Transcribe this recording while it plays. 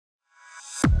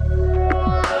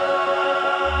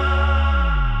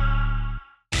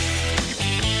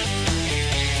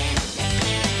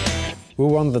Who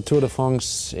won the Tour de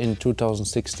France in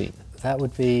 2016? That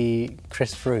would be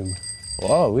Chris Froome.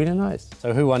 Oh, really nice.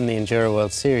 So who won the Enduro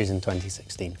World Series in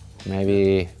 2016?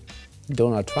 Maybe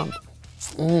Donald Trump.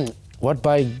 What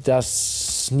bike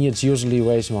does Nils usually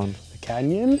race on? The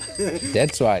Canyon?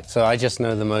 That's right. So I just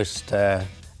know the most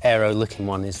aero-looking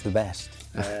one is the best.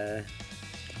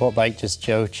 What bike does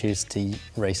Joe choose to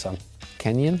race on?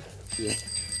 Canyon?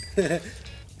 Yeah.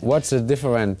 What's the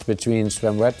difference between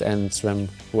swim wet and swim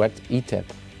wet E-tap?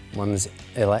 One's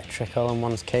electrical and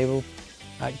one's cable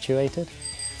actuated.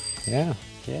 Yeah.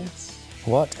 Yes.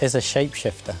 What is a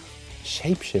shapeshifter?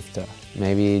 Shapeshifter?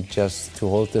 Maybe just to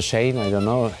hold the chain, I don't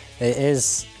know. It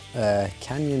is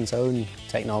Canyon's own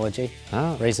technology.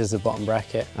 Raises the bottom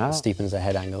bracket, steepens the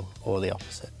head angle, or the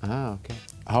opposite. Okay.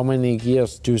 How many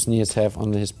gears does Nils have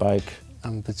on his bike?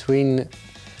 Between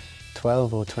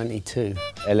 12 or 22.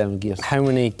 11 gears. How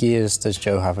many gears does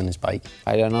Joe have on his bike?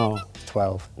 I don't know.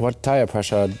 12. What tire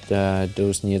pressure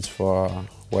does Nils for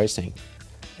racing?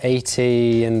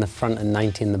 80 in the front and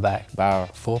 90 in the back. Bar.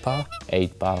 4 bar?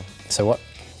 8 bar. So what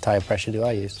tire pressure do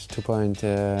I use?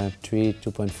 2.3,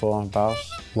 2.4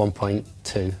 bars.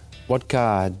 1.2. What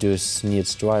car does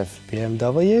Nils drive?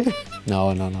 BMW? No.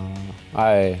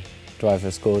 I drive a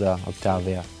Skoda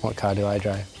Octavia. What car do I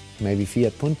drive? Maybe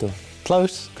Fiat Punto.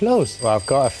 Close. Close. Well, I've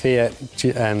got a Fiat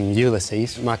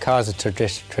Ulysses. My cars are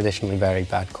traditionally very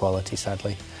bad quality,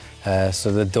 sadly.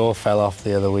 So the door fell off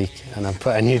the other week and I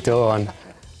put a new door on.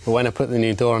 But when I put the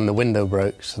new door on, the window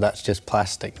broke, so that's just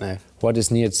plastic now. What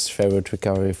is Nils' favorite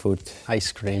recovery food?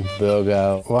 Ice cream.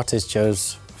 Burger. What is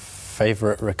Joe's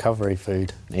favorite recovery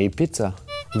food? Maybe pizza.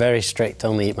 Very strict,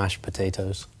 only eat mashed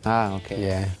potatoes. Okay.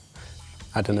 Yeah.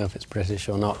 I don't know if it's British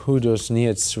or not. Who does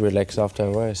Nils relax after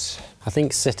a race? I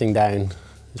think sitting down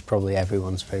is probably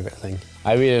everyone's favourite thing.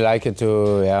 I really like it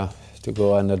to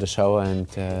go under the shower and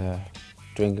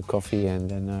drink a coffee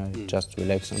and then just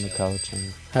relax on the couch.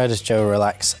 And how does Joe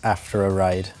relax after a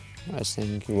ride? I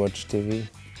think you watch TV,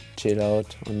 chill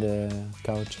out on the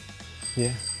couch.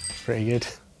 Yeah, it's pretty good.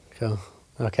 Cool.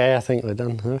 Okay, I think we're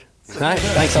done. Huh? Right,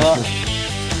 thanks a lot.